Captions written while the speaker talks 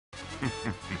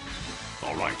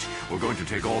All right, we're going to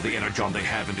take all the Energon they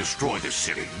have and destroy this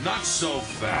city. Not so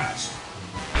fast.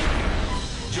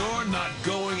 You're not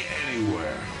going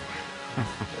anywhere.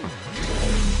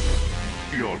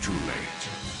 You're too late.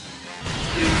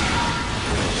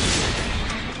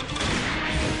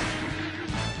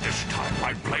 This time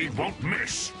my blade won't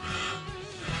miss.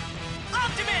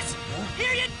 Optimus!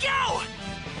 Here you go!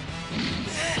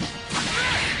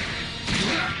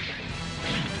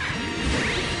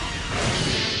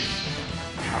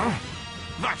 Huh?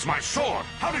 That's my sword!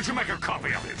 How did you make a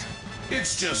copy of it?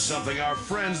 It's just something our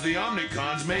friends the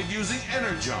Omnicons made using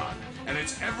Energon, and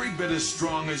it's every bit as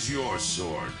strong as your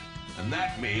sword. And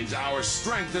that means our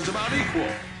strength is about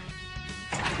equal.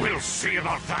 We'll see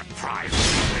about that, Prime.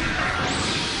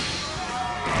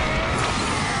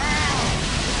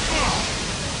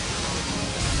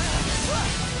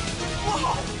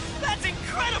 Whoa! That's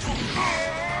incredible!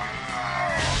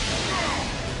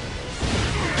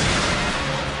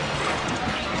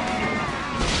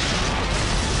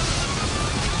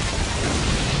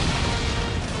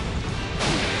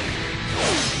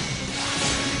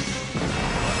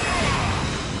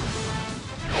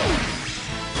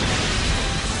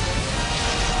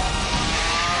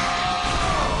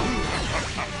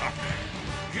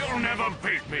 You'll never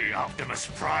beat me, Optimus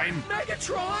Prime.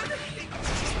 Megatron!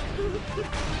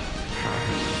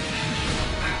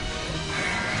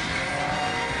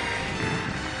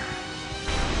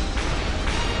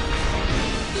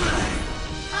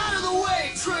 Out of the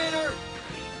way, traitor!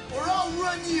 Or I'll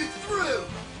run you through!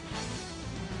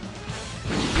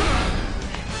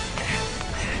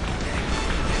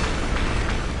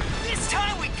 This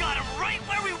time we got him right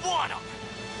where we want him!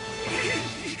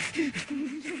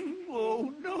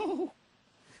 Oh, no.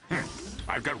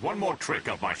 I've got one more trick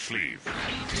up my sleeve.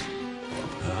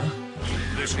 Huh?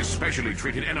 This is specially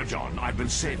treated Energon I've been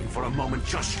saving for a moment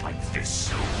just like this.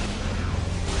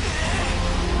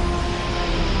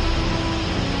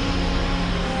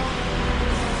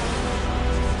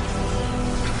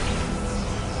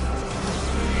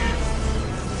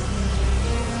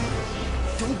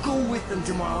 Don't go with them,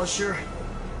 Demolisher.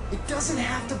 It doesn't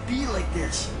have to be like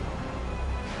this.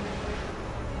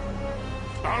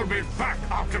 I'll be back,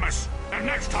 Optimus! And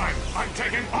next time, I'm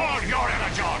taking all your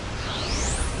Energon!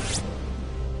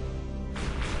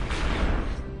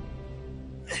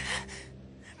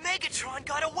 Megatron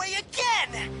got away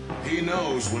again! He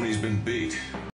knows when he's been beat.